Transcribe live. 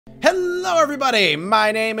Hello everybody,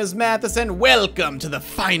 my name is Mathis and welcome to the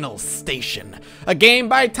Final Station, a game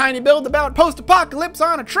by Tiny Build about post-apocalypse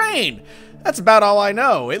on a train. That's about all I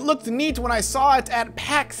know. It looked neat when I saw it at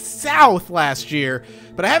PAX South last year,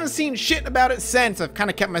 but I haven't seen shit about it since. I've kind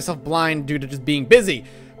of kept myself blind due to just being busy.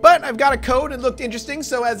 But I've got a code, it looked interesting,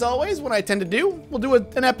 so as always, what I tend to do, we'll do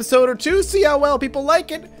an episode or two, see how well people like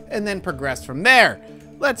it, and then progress from there.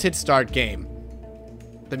 Let's hit start game.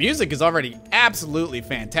 The music is already absolutely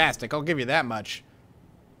fantastic, I'll give you that much.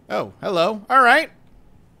 Oh, hello. All right.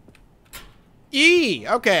 E!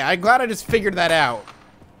 Okay, I'm glad I just figured that out.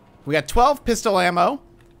 We got 12 pistol ammo,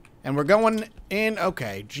 and we're going in.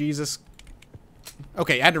 Okay, Jesus.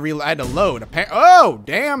 Okay, I had to load. Oh,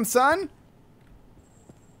 damn, son.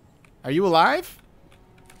 Are you alive?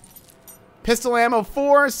 Pistol ammo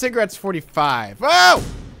 4, cigarettes 45. Oh!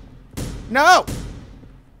 No!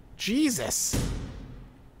 Jesus.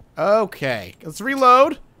 Okay, let's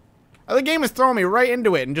reload. Oh, the game is throwing me right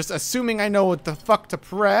into it and just assuming I know what the fuck to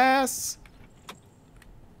press.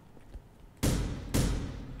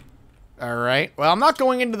 Alright, well, I'm not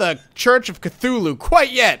going into the Church of Cthulhu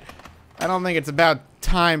quite yet. I don't think it's about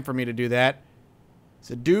time for me to do that.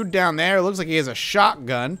 There's a dude down there. It looks like he has a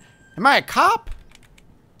shotgun. Am I a cop?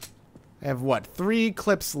 I have, what, 3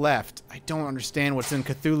 clips left. I don't understand what's in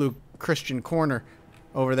Cthulhu Christian Corner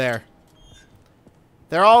over there.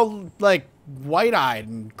 They're all, like, white-eyed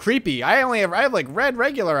and creepy. I have, like, red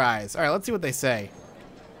regular eyes. All right, let's see what they say.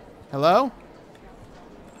 Hello?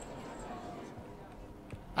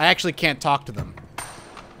 I actually can't talk to them.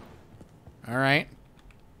 All right.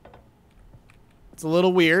 It's a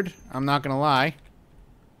little weird. I'm not gonna lie.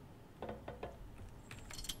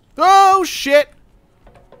 Oh, shit!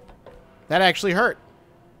 That actually hurt.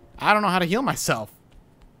 I don't know how to heal myself.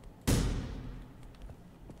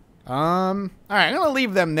 Alright, I'm gonna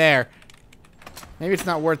leave them there. Maybe it's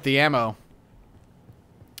not worth the ammo.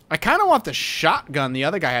 I kind of want the shotgun the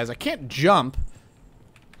other guy has. I can't jump.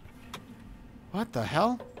 What the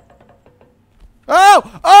hell?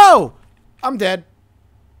 Oh! Oh! I'm dead.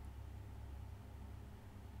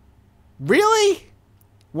 Really?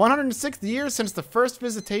 106 years since the first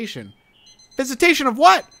visitation. Visitation of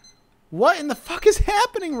what? What in the fuck is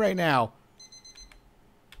happening right now?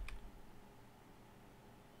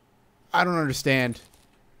 I don't understand.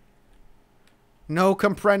 No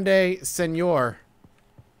comprende, senor.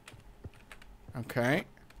 Okay.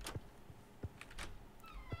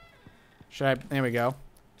 There we go.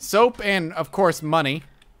 Soap and, of course, money.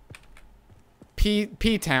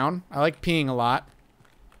 P-Town. I like peeing a lot.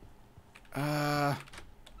 Can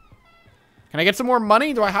I get some more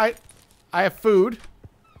money? Do I hide? I have food.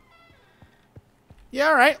 Yeah,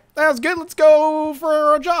 all right. That was good. Let's go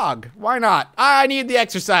for a jog. Why not? I need the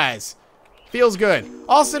exercise. Feels good.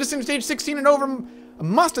 All citizens age 16 and over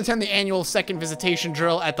must attend the annual second visitation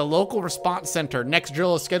drill at the local response center. Next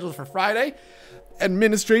drill is scheduled for Friday.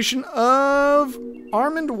 Administration of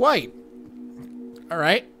Armand White. All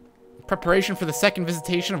right. Preparation for the second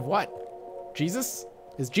visitation of what? Jesus?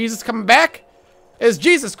 Is Jesus coming back? Is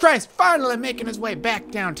Jesus Christ finally making his way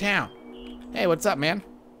back downtown? Hey, what's up, man?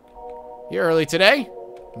 You're early today?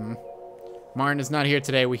 Martin is not here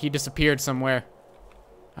today. He disappeared somewhere.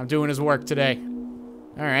 I'm doing his work today.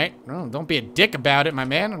 All right. Well, don't be a dick about it, my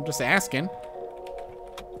man. I'm just asking.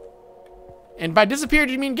 And by disappeared,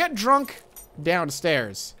 you mean get drunk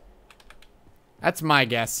downstairs. That's my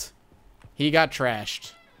guess. He got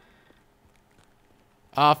trashed.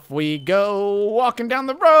 Off we go, walking down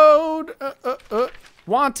the road.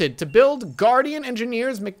 Wanted to build guardian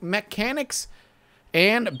engineers, mechanics,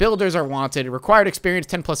 and builders are wanted. Required experience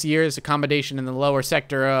 10+ years, accommodation in the lower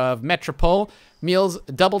sector of Metropole. Meals,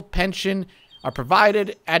 doubled pension are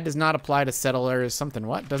provided. Ad does not apply to settlers. Something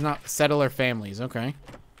what? Does not settler families. Okay.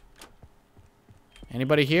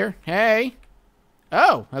 Anybody here? Hey.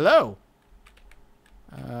 Oh, hello.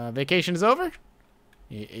 Vacation is over?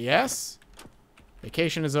 Yes.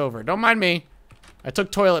 Vacation is over. Don't mind me. I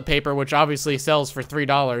took toilet paper, which obviously sells for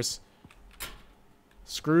 $3.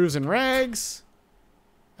 Screws and rags.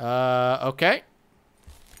 Okay.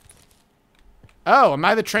 Oh, am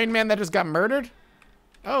I the train man that just got murdered?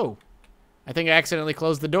 Oh. I think I accidentally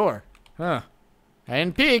closed the door. Huh. I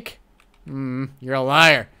didn't peek. You're a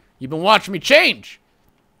liar. You've been watching me change.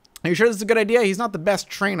 Are you sure this is a good idea? He's not the best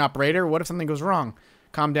train operator. What if something goes wrong?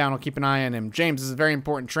 Calm down. I'll keep an eye on him. James, this is a very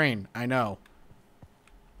important train. I know.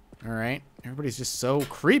 All right. Everybody's just so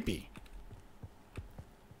creepy.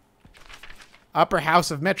 Upper House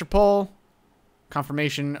of Metropole.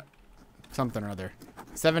 Confirmation. Something or other.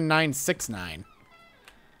 7969.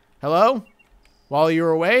 Hello? While you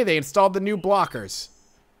were away, they installed the new blockers.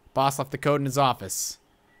 Boss left the code in his office.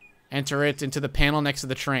 Enter it into the panel next to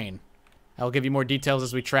the train. I will give you more details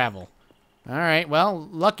as we travel. Alright, well,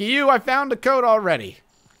 lucky you, I found a code already.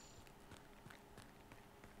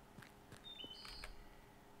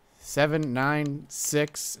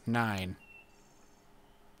 7969.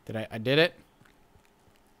 I did it?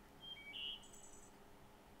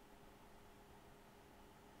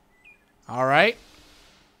 Alright.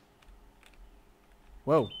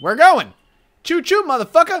 Whoa, we're going! Choo choo,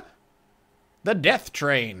 motherfucker! The death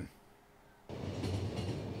train.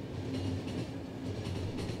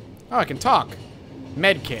 Oh, I can talk.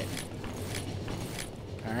 Medkit.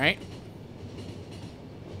 Alright.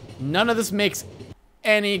 None of this makes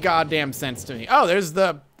any goddamn sense to me. Oh, there's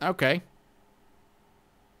the... Okay.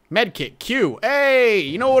 Medkit. Q. Hey!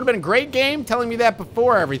 You know what would have been a great game? Telling me that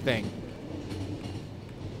before everything.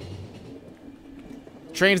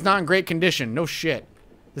 Train's not in great condition. No shit.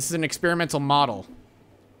 This is an experimental model.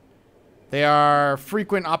 They are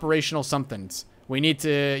frequent operational somethings.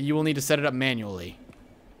 You will need to set it up manually.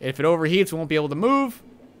 If it overheats, we won't be able to move.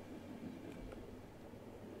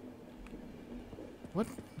 What?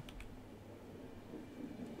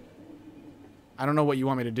 I don't know what you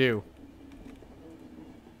want me to do.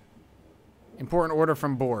 Important order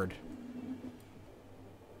from board.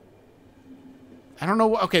 I don't know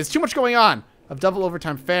what... Okay, there's too much going on. Of double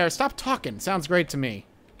overtime fare. Stop talking. Sounds great to me.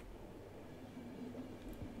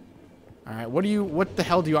 Alright, what the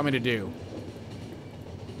hell do you want me to do?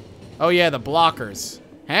 Oh yeah, the blockers.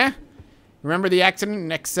 Huh? Remember the accident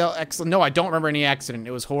in Excel? No, I don't remember any accident.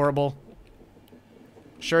 It was horrible.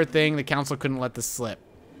 Sure thing, the council couldn't let this slip.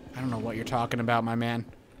 I don't know what you're talking about, my man.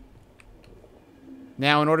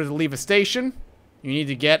 Now, in order to leave a station, you need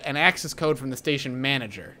to get an access code from the station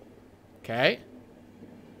manager. Okay?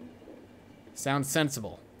 Sounds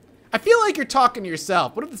sensible. I feel like you're talking to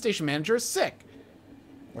yourself. What if the station manager is sick?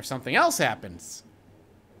 Or something else happens?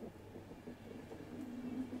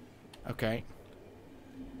 Okay.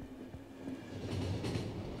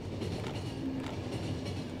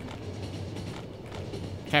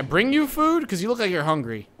 Can I bring you food? Because you look like you're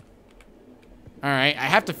hungry. Alright, I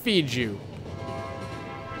have to feed you.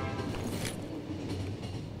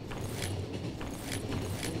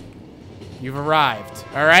 You've arrived.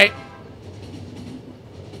 Alright?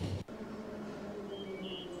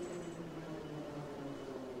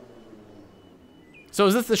 So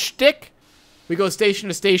is this the shtick? We go station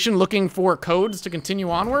to station looking for codes to continue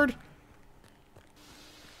onward?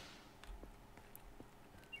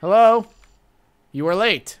 Hello? You are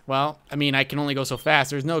late. Well, I mean, I can only go so fast.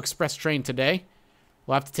 There's no express train today.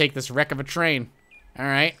 We'll have to take this wreck of a train.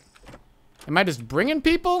 Alright. Am I just bringing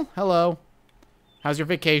people? Hello. How's your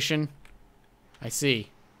vacation? I see.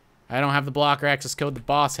 I don't have the blocker access code. The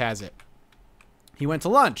boss has it. He went to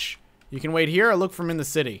lunch. You can wait here or look for him in the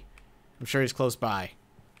city. I'm sure he's close by.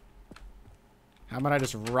 How about I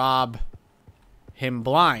just rob him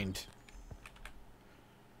blind?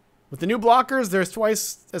 With the new blockers, there's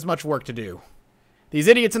twice as much work to do. These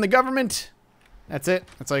idiots in the government. That's it.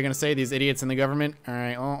 That's all you're going to say? These idiots in the government?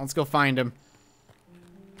 Alright, well, let's go find them.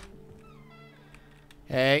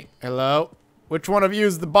 Hey, hello. Which one of you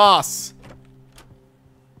is the boss?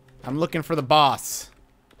 I'm looking for the boss.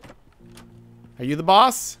 Are you the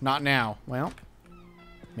boss? Not now. Well,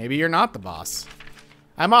 maybe you're not the boss.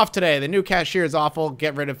 I'm off today. The new cashier is awful.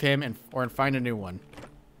 Get rid of him or find a new one.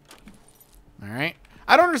 Alright.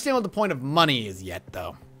 I don't understand what the point of money is yet,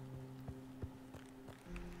 though.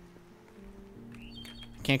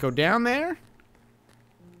 Can't go down there?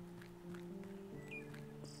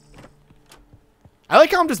 I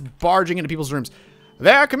like how I'm just barging into people's rooms.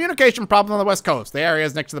 There are communication problems on the West Coast. The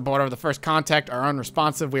areas next to the border of the first contact are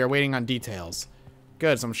unresponsive. We are waiting on details.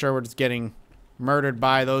 Good, so I'm sure we're just getting murdered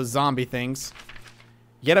by those zombie things.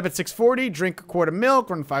 Get up at 6:40, drink a quart of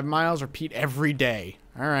milk, run 5 miles, repeat every day.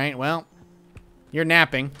 Alright, well, you're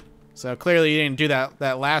napping. So clearly you didn't do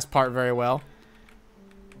that last part very well.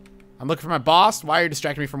 I'm looking for my boss. Why are you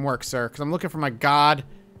distracting me from work, sir? Because I'm looking for my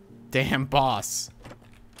goddamn boss.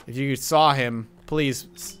 If you saw him,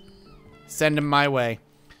 please send him my way.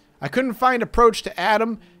 I couldn't find approach to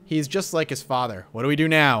Adam. He's just like his father. What do we do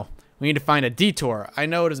now? We need to find a detour. I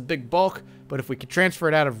know it is a big bulk, but if we could transfer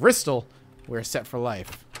it out of Bristol, we're set for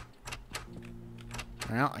life.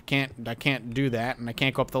 Well, I can't do that, and I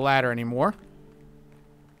can't go up the ladder anymore.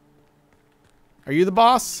 Are you the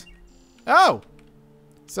boss? Oh!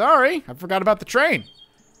 Sorry, I forgot about the train.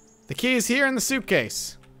 The key is here in the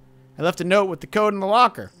suitcase. I left a note with the code in the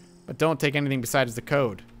locker, but don't take anything besides the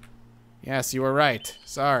code. Yes, you were right.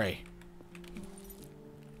 Sorry.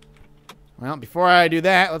 Well, before I do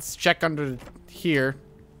that, let's check under here.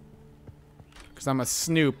 Because I'm a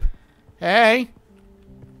snoop. Hey!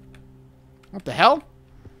 What the hell?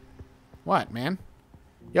 What, man?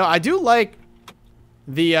 Yo, I do like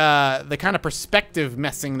the kind of perspective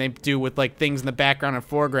messing they do with, like, things in the background and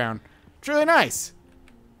foreground. It's really nice.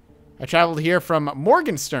 I traveled here from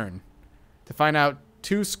Morgenstern to find out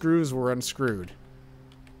 2 screws were unscrewed.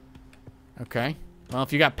 Okay. Well,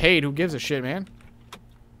 if you got paid, who gives a shit, man?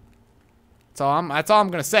 That's all I'm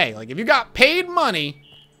gonna say. Like, if you got paid money,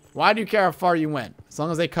 why do you care how far you went? As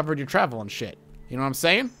long as they covered your travel and shit. You know what I'm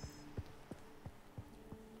saying?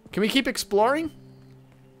 Can we keep exploring?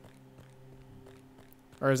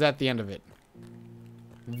 Or is that the end of it?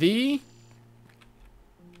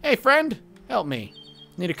 Hey, friend. Help me.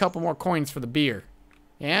 Need a couple more coins for the beer.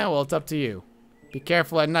 Yeah, well, it's up to you. Be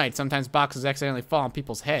careful at night. Sometimes boxes accidentally fall on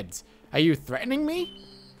people's heads. Are you threatening me?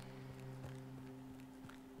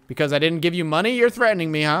 Because I didn't give you money, you're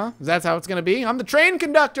threatening me, huh? Is that how it's gonna be? I'm the train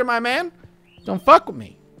conductor, my man. Don't fuck with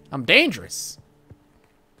me. I'm dangerous.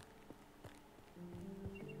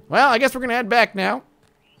 Well, I guess we're gonna head back now.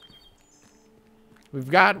 We've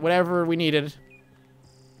got whatever we needed.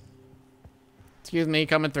 Excuse me,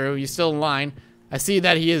 coming through. You still in line. I see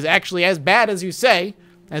that he is actually as bad as you say,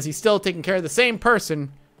 as he's still taking care of the same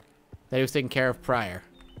person that he was taking care of prior.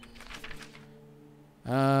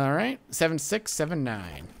 Alright,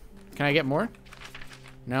 7679. Can I get more?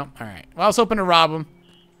 No? Alright. Well, I was hoping to rob him,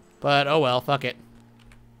 but oh well, fuck it.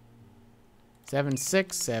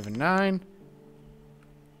 7679.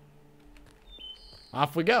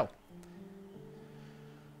 Off we go.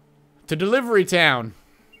 To Delivery Town.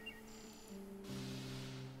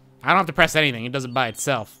 I don't have to press anything. It does it by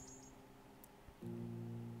itself.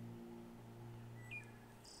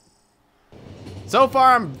 So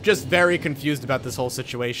far, I'm just very confused about this whole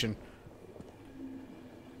situation.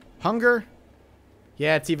 Hunger?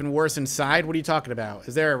 Yeah, it's even worse inside. What are you talking about?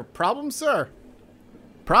 Is there a problem, sir?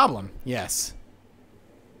 Problem? Yes.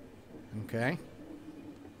 Okay.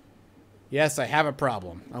 Yes, I have a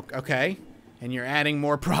problem. Okay. And you're adding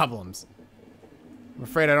more problems. I'm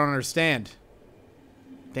afraid I don't understand.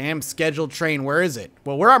 Damn scheduled train, where is it?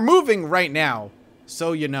 Well, we're moving right now,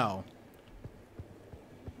 so you know.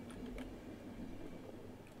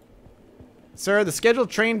 Sir, the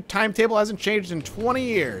scheduled train timetable hasn't changed in 20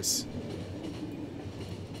 years.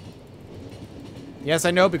 Yes,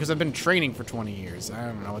 I know, because I've been training for 20 years. I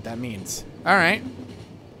don't know what that means. Alright.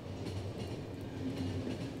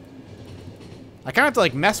 I kind of have to,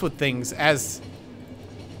 like, mess with things as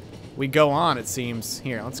we go on, it seems.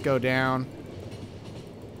 Here, let's go down.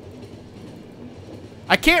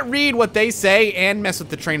 I can't read what they say and mess with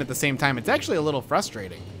the train at the same time. It's actually a little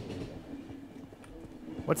frustrating.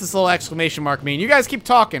 What's this little exclamation mark mean? You guys keep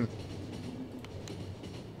talking.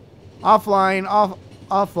 Offline,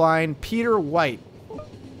 offline, Peter White.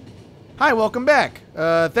 Hi, welcome back.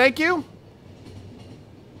 Thank you.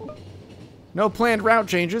 No planned route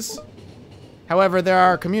changes. However, there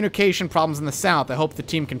are communication problems in the south. I hope the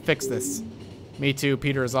team can fix this. Me too,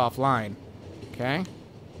 Peter is offline. Okay.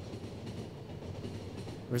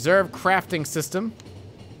 Reserve crafting system.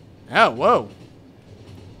 Oh, whoa.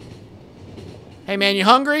 Hey, man, you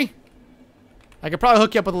hungry? I could probably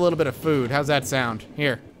hook you up with a little bit of food. How's that sound?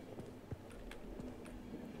 Here.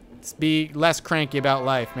 Let's be less cranky about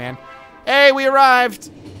life, man. Hey, we arrived.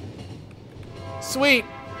 Sweet.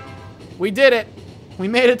 We did it. We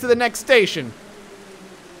made it to the next station.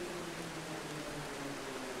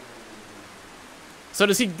 So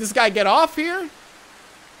does this guy get off here?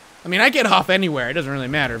 I mean, I get off anywhere. It doesn't really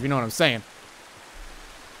matter, if you know what I'm saying.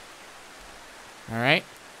 All right.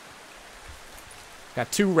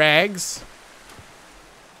 Got 2 rags.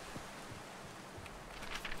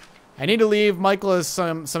 I need to leave. Michael has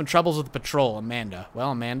some troubles with the patrol. Amanda.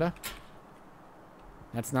 Well, Amanda.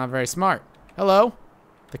 That's not very smart. Hello?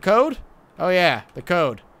 The code? Oh, yeah, the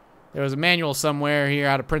code. There was a manual somewhere here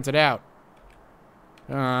how to print it out.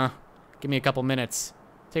 Give me a couple minutes.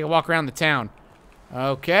 Take a walk around the town.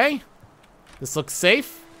 Okay. This looks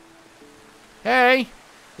safe. Hey.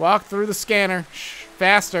 Walk through the scanner. Shh,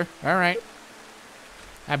 faster. All right.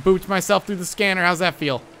 I booped myself through the scanner. How's that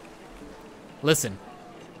feel? Listen.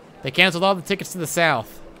 They canceled all the tickets to the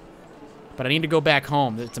south. But I need to go back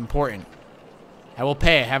home. It's important. I will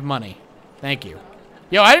pay. I have money. Thank you.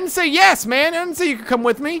 Yo, I didn't say yes, man. I didn't say you could come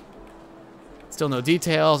with me. Still no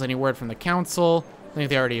details. Any word from the council? I think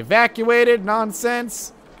they already evacuated.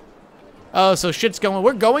 Nonsense. Oh, so shit's going...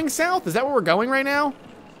 We're going south? Is that where we're going right now?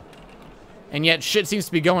 And yet shit seems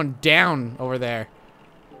to be going down over there.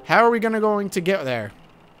 How are we going to get there?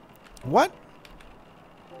 What?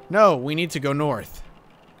 No, we need to go north.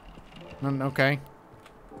 Okay.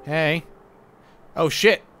 Hey. Oh,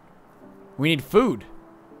 shit. We need food.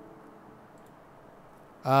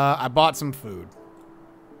 I bought some food.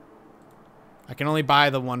 I can only buy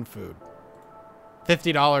the one food.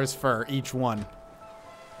 $50 for each one.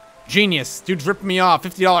 Genius. Dude's ripping me off.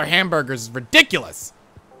 $50 hamburgers is ridiculous.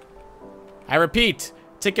 I repeat,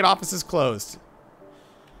 ticket office is closed.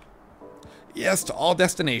 Yes to all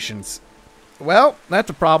destinations. Well, that's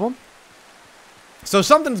a problem. So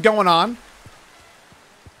something's going on.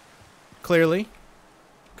 Clearly.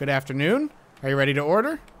 Good afternoon. Are you ready to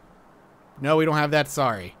order? No, we don't have that.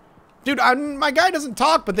 Sorry. Dude, my guy doesn't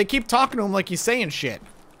talk, but they keep talking to him like he's saying shit.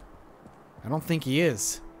 I don't think he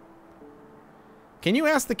is. Can you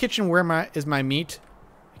ask the kitchen where is my meat?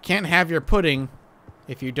 I can't have your pudding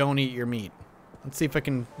if you don't eat your meat. Let's see if I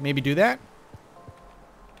can maybe do that.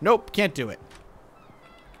 Nope, can't do it.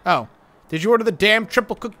 Oh, did you order the damn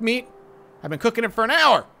triple cooked meat? I've been cooking it for an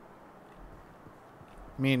hour.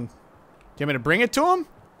 I mean, do you want me to bring it to him?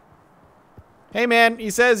 Hey man, he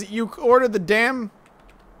says you ordered the damn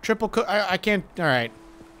triple cook. I can't. All right.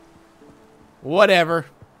 Whatever.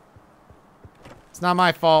 It's not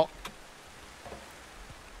my fault.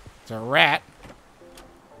 It's a rat.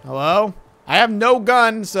 Hello? I have no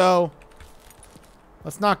gun, so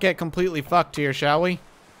let's not get completely fucked here, shall we?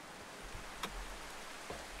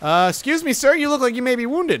 Excuse me, sir. You look like you may be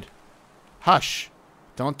wounded. Hush.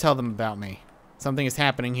 Don't tell them about me. Something is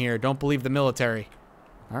happening here. Don't believe the military.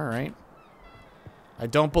 All right. I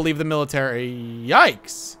don't believe the military.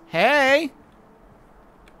 Yikes. Hey.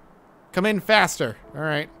 Come in faster. All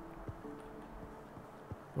right.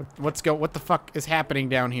 What the fuck is happening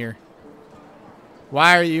down here?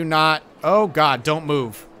 Why are you not? Oh God, don't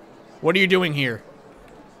move. What are you doing here?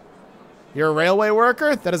 You're a railway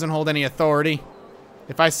worker? That doesn't hold any authority.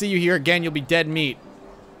 If I see you here again, you'll be dead meat.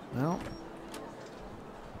 Well,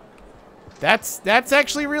 that's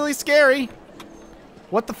actually really scary.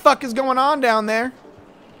 What the fuck is going on down there?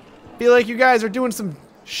 Feel like you guys are doing some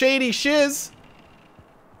shady shiz.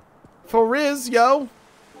 For riz, yo.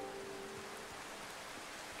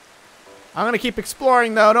 I'm gonna keep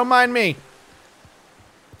exploring though, don't mind me.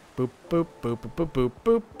 Boop, boop, boop, boop, boop,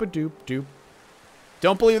 boop, boop, doop, doop.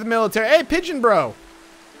 Don't believe the military. Hey, pigeon bro.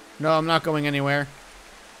 No, I'm not going anywhere.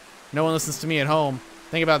 No one listens to me at home.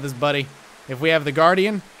 Think about this, buddy. If we have the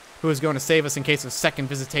Guardian, who is going to save us in case of second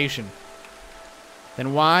visitation,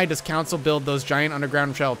 then why does Council build those giant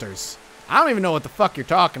underground shelters? I don't even know what the fuck you're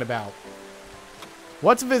talking about.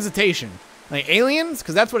 What's visitation? Like aliens?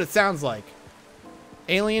 Because that's what it sounds like.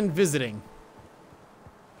 Alien visiting.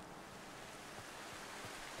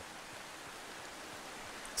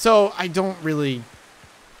 So, I don't really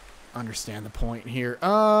understand the point here.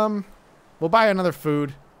 We'll buy another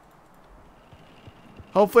food.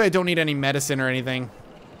 Hopefully I don't need any medicine or anything.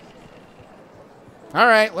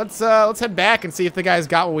 Alright, let's head back and see if the guy's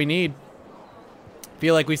got what we need.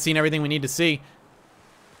 Feel like we've seen everything we need to see.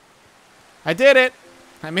 I did it!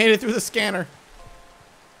 I made it through the scanner.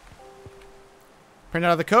 Print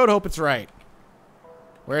out the code, hope it's right.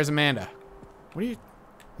 Where's Amanda? What are you...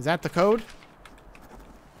 Is that the code?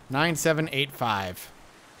 9785.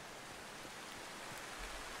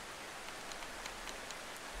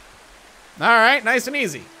 Alright, nice and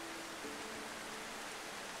easy.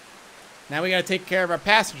 Now we gotta take care of our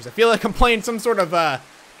passengers. I feel like I'm playing some sort of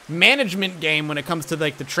management game when it comes to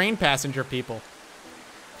like the train passenger people.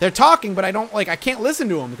 They're talking, but I can't listen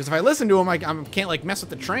to them because if I listen to them, I can't like mess with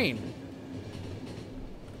the train.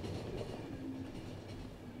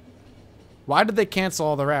 Why did they cancel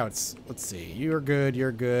all the routes? Let's see. You're good.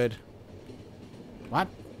 You're good. What?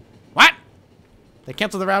 What? They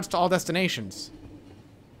canceled the routes to all destinations.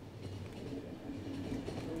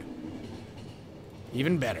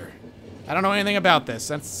 Even better. I don't know anything about this.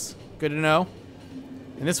 That's good to know.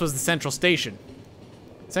 And this was the Central Station.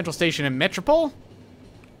 Central Station in Metropole?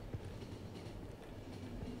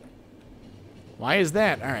 Why is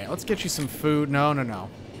that? Alright, let's get you some food. No, no, no.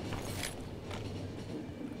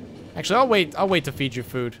 Actually, I'll wait to feed you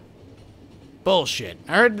food. Bullshit.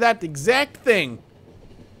 I heard that exact thing.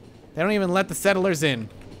 They don't even let the settlers in.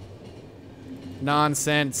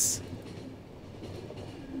 Nonsense.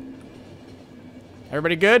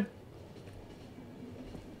 Everybody good?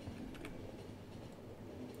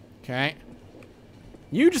 Okay.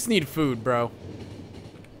 You just need food, bro.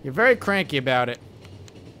 You're very cranky about it.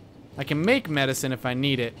 I can make medicine if I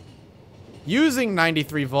need it. Using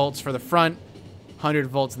 93 volts for the front, 100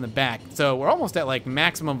 volts in the back. So we're almost at like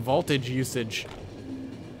maximum voltage usage.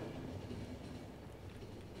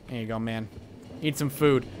 There you go, man. Eat some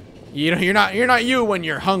food. You know, you're not you when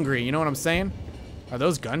you're hungry. You know what I'm saying? Are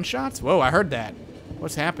those gunshots? Whoa, I heard that.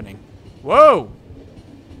 What's happening? Whoa!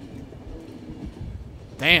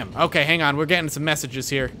 Damn. Okay, hang on. We're getting some messages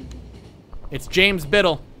here. It's James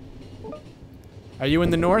Biddle. Are you in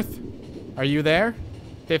the north? Are you there?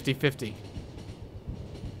 50-50.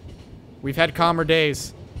 We've had calmer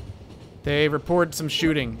days. They report some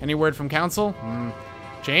shooting. Any word from council?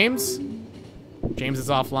 James? James is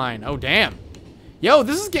offline. Oh, damn. Yo,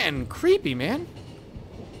 this is getting creepy, man.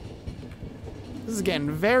 This is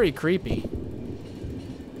getting very creepy.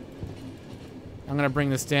 I'm gonna bring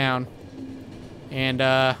this down. And,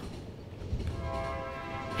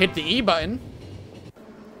 hit the E button.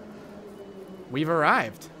 We've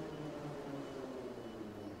arrived.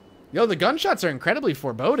 Yo, the gunshots are incredibly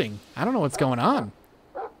foreboding. I don't know what's going on.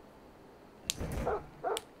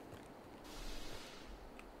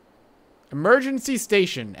 Emergency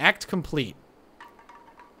station. Act complete.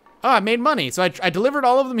 Oh, I made money. So I delivered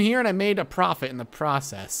all of them here and I made a profit in the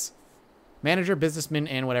process. Manager, businessman,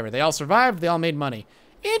 and whatever. They all survived. They all made money.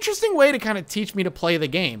 Interesting way to kind of teach me to play the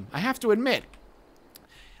game. I have to admit.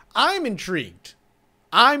 I'm intrigued.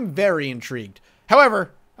 I'm very intrigued.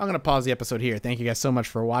 However, I'm going to pause the episode here. Thank you guys so much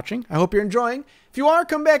for watching. I hope you're enjoying. If you are,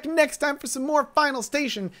 come back next time for some more Final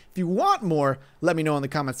Station. If you want more, let me know in the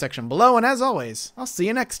comment section below. And as always, I'll see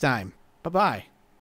you next time. Bye-bye.